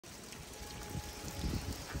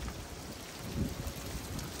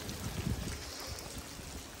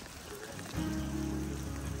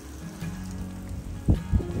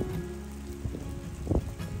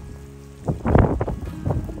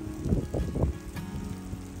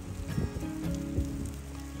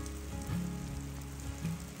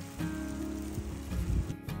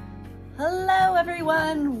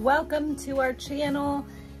everyone, welcome to our channel.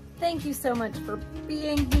 Thank you so much for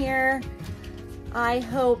being here. I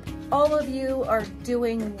hope all of you are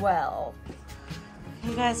doing well.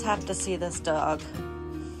 You guys have to see this dog.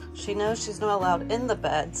 She knows she's not allowed in the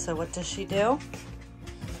bed, so what does she do?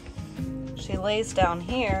 She lays down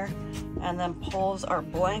here and then pulls our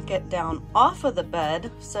blanket down off of the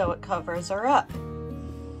bed so it covers her up.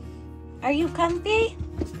 Are you comfy?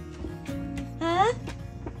 Huh?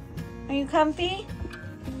 Are you comfy?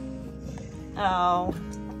 Oh.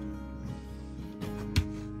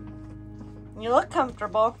 You look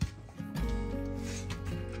comfortable.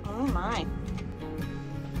 Oh my.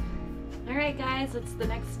 Alright guys, it's the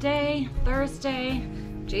next day, Thursday.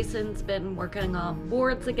 Jason's been working on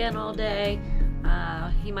boards again all day.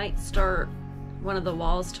 He might start one of the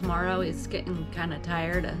walls tomorrow. He's getting kind of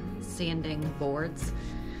tired of sanding boards.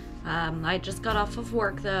 I just got off of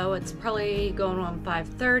work though. It's probably going on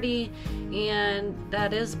 5:30 and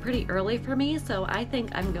that is pretty early for me, so I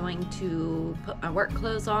think I'm going to put my work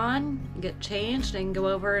clothes on, get changed, and go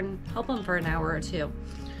over and help him for an hour or two.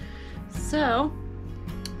 So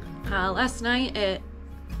last night it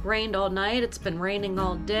rained all night. It's been raining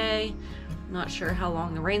all day. Not sure how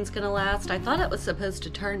long the rain's gonna last. I thought it was supposed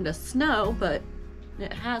to turn to snow, but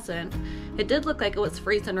it hasn't. It did look like it was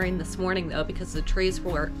freezing rain this morning though, because the trees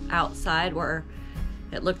were outside where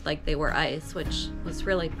it looked like they were ice, which was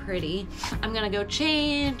really pretty. I'm gonna go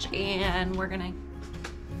change and we're gonna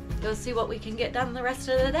go see what we can get done the rest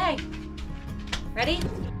of the day. Ready?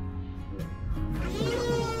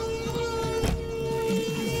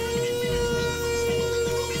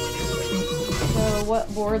 So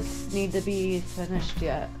what boards need to be finished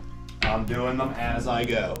yet? I'm doing them as I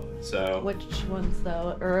go, so. Which ones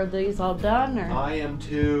though? Are these all done or? I am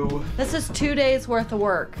too. This is 2 days worth of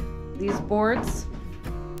work. These boards.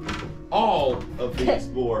 All of these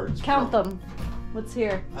boards. Count them. What's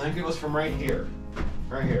here? I think it was from right here.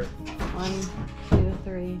 Right here. 1, 2,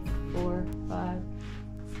 3, 4, 5,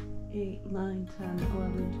 8, 9, 10,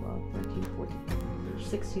 11, 12, 13, 14,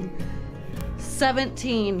 16,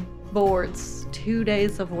 17 boards. 2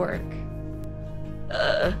 days of work.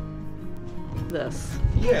 This.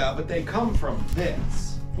 Yeah, but they come from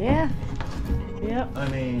this. Yeah. Yep. I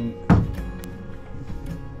mean,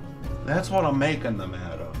 that's what I'm making them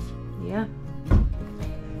out of. Yeah.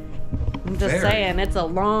 I'm just saying, it's a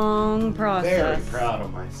long process. Very proud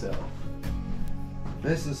of myself.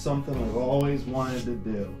 This is something I've always wanted to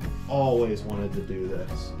do. Always wanted to do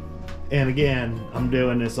this. And again, I'm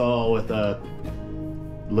doing this all with a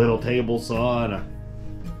little table saw and a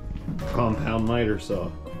compound miter saw.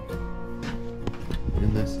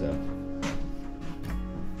 And this stuff.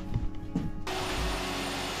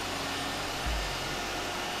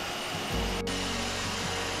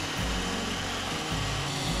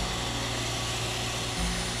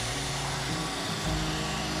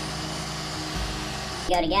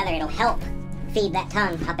 Go together, it'll help feed that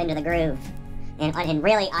tongue up into the groove. And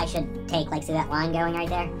really, I should take, like, see that line going right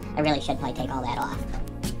there? I really should probably take all that off.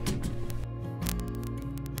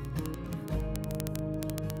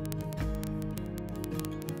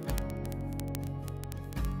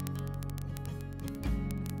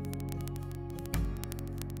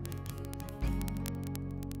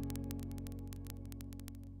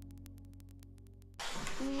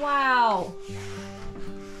 Wow.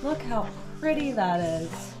 Look how pretty that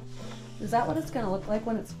is. Is that what it's gonna look like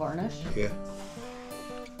when it's varnished? Yeah.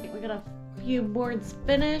 We got a few boards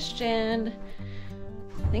finished and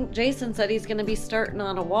I think Jason said he's gonna be starting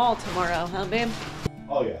on a wall tomorrow, huh babe?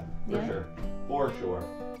 Oh yeah, for Yeah. sure. For sure.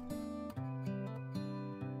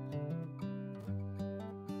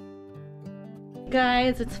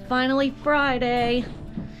 Guys, it's finally Friday.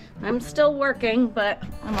 I'm still working, but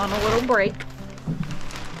I'm on a little break.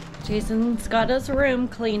 Jason's got his room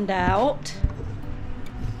cleaned out.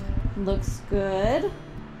 Looks good.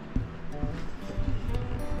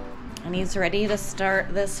 And he's ready to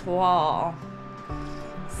start this wall.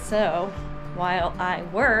 So, while I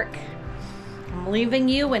work, I'm leaving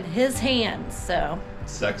you in his hands, so.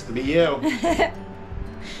 Sucks to be you. Did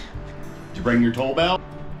you bring your tool belt?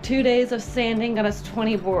 2 days of sanding got us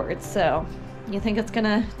 20 boards, so. You think it's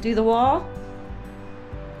gonna do the wall?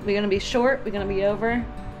 We're gonna be short, we're gonna be over.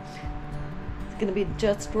 It's gonna be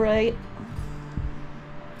just right.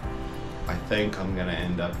 I think I'm gonna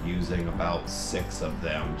end up using about 6 of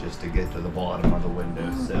them just to get to the bottom of the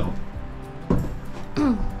windowsill.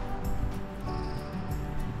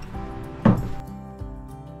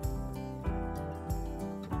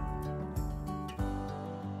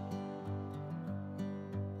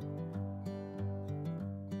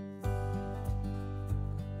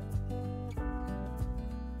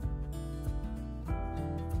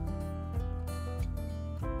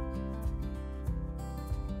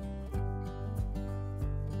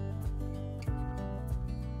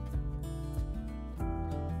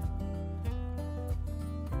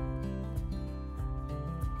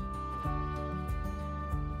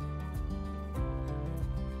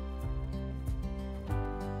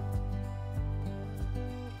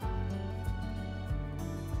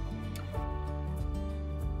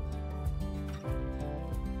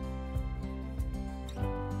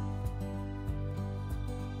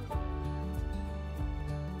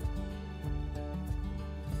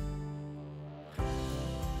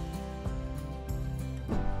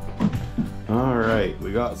 right,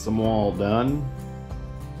 we got some wall done.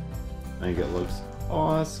 I think it looks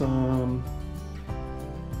awesome.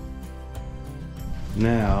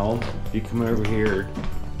 Now, if you come over here,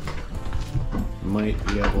 you might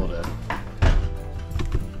be able to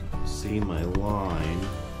see my line.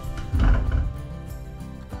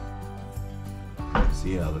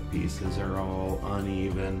 See how the pieces are all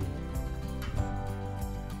uneven?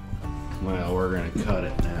 Well, we're gonna cut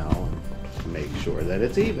it now and make sure that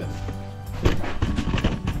it's even.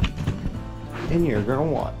 And you're gonna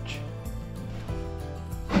watch.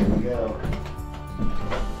 Here we go.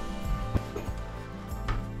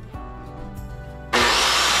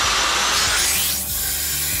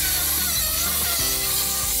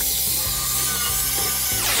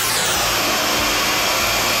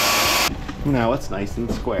 Now it's nice and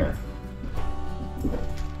square.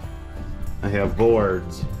 I have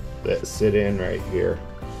boards that sit in right here.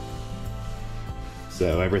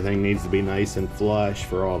 So everything needs to be nice and flush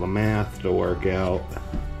for all the math to work out.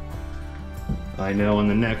 I know in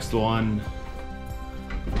the next one,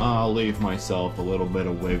 I'll leave myself a little bit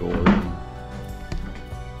of wiggle room.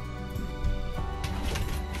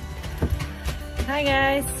 Hi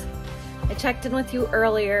guys. I checked in with you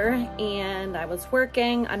earlier and I was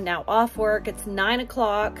working. I'm now off work. It's 9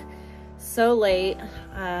 o'clock. So late.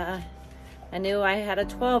 I knew I had a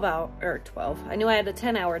 12. I knew I had a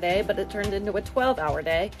 10-hour day, but it turned into a 12-hour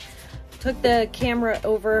day. Took the camera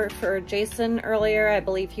over for Jason earlier. I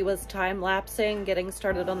believe he was time-lapsing, getting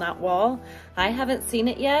started on that wall. I haven't seen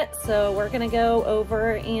it yet, so we're gonna go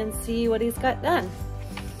over and see what he's got done.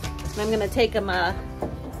 I'm gonna take him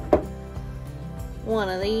one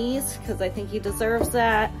of these because I think he deserves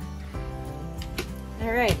that.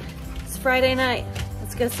 All right, it's Friday night.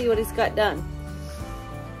 Let's go see what he's got done.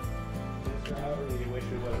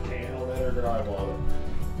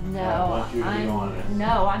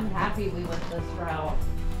 No, I'm happy we went this route.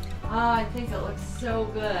 Oh, I think it looks so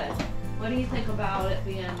good. What do you think about it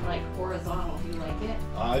being like horizontal? Do you like it?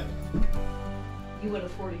 You would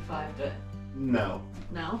have 45'd it. No.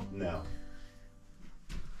 No? No.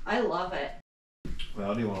 I love it.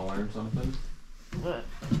 Well, do you want to learn something? What?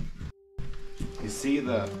 You see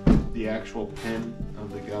the actual pin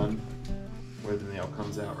of the gun where the nail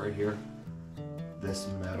comes out right here? This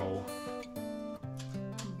metal.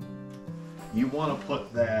 You want to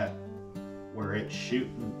put that where it's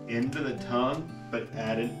shooting into the tongue, but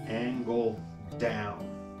at an angle down.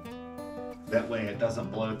 That way it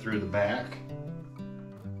doesn't blow through the back,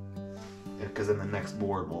 because then the next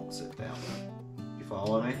board won't sit down. You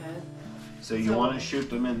follow me? Okay. So you want to shoot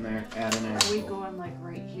them in there at an angle. Are we going like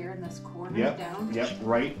right here in this corner down? Yep,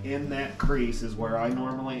 right in that crease is where I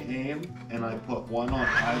normally aim, and I put one on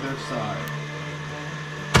either side.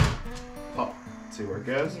 Pop. See where it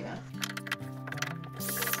goes? Yeah.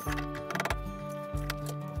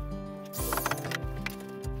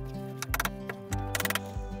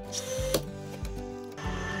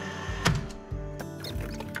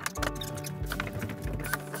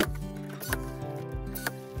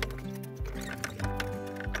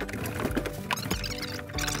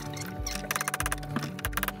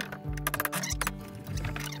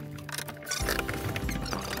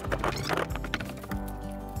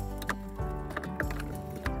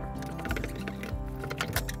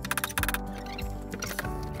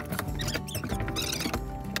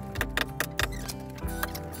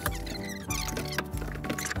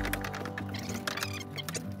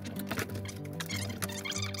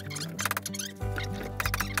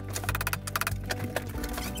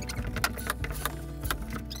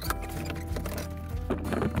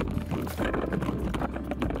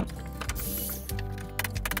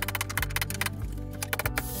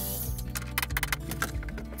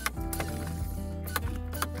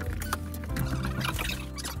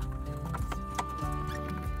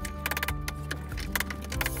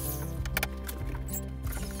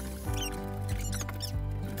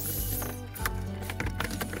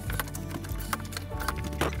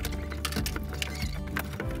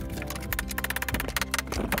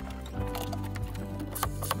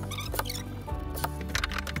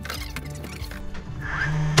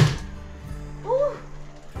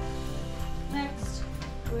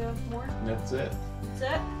 That's it. That's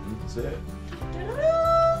it? That's it.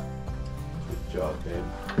 Ta-da! Good job, babe.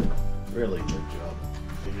 Really good job.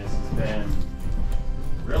 And this has been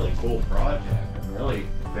a really cool project. I'm really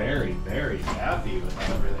very, very happy with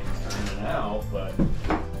how everything's turning out, but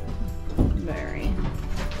Very.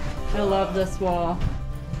 I love this wall.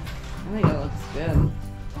 I think it looks good.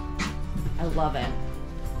 I love it.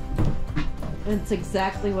 It's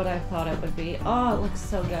exactly what I thought it would be. Oh, it looks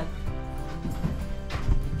so good.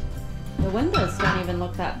 The windows don't even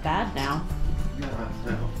look that bad now.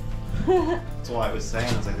 No. That's why I was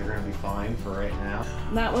saying, it's like they're gonna be fine for right now.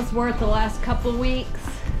 That was worth the last couple weeks.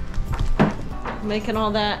 Making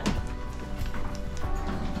all that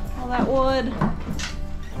wood.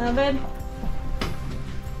 Evan?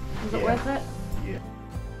 Is it worth it? Yeah.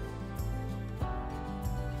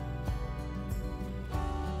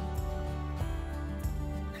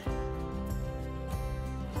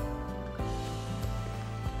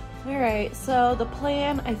 Alright, so the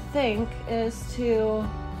plan, I think, is to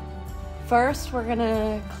first we're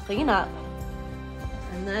gonna clean up,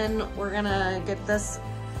 and then we're gonna get this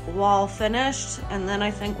wall finished, and then I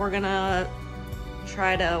think we're gonna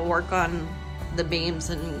try to work on the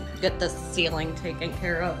beams and get the ceiling taken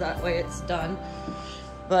care of. That way it's done.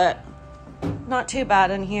 But not too bad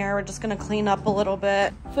in here. We're just gonna clean up a little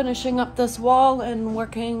bit, finishing up this wall and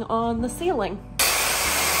working on the ceiling.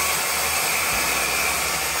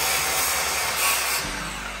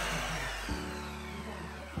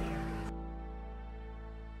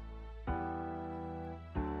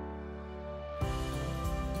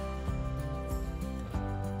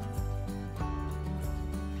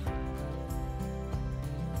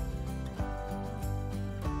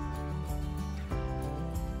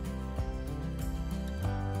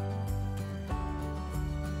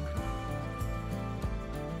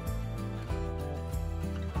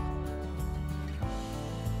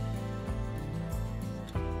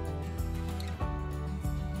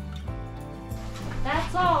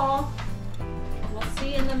 That's all. We'll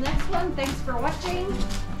see you in the next one. Thanks for watching.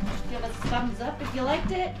 Give us a thumbs up if you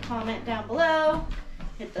liked it. Comment down below.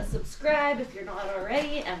 Hit the subscribe if you're not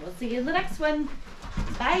already. And we'll see you in the next one.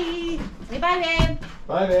 Bye. Say bye, babe.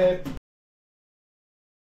 Bye, babe.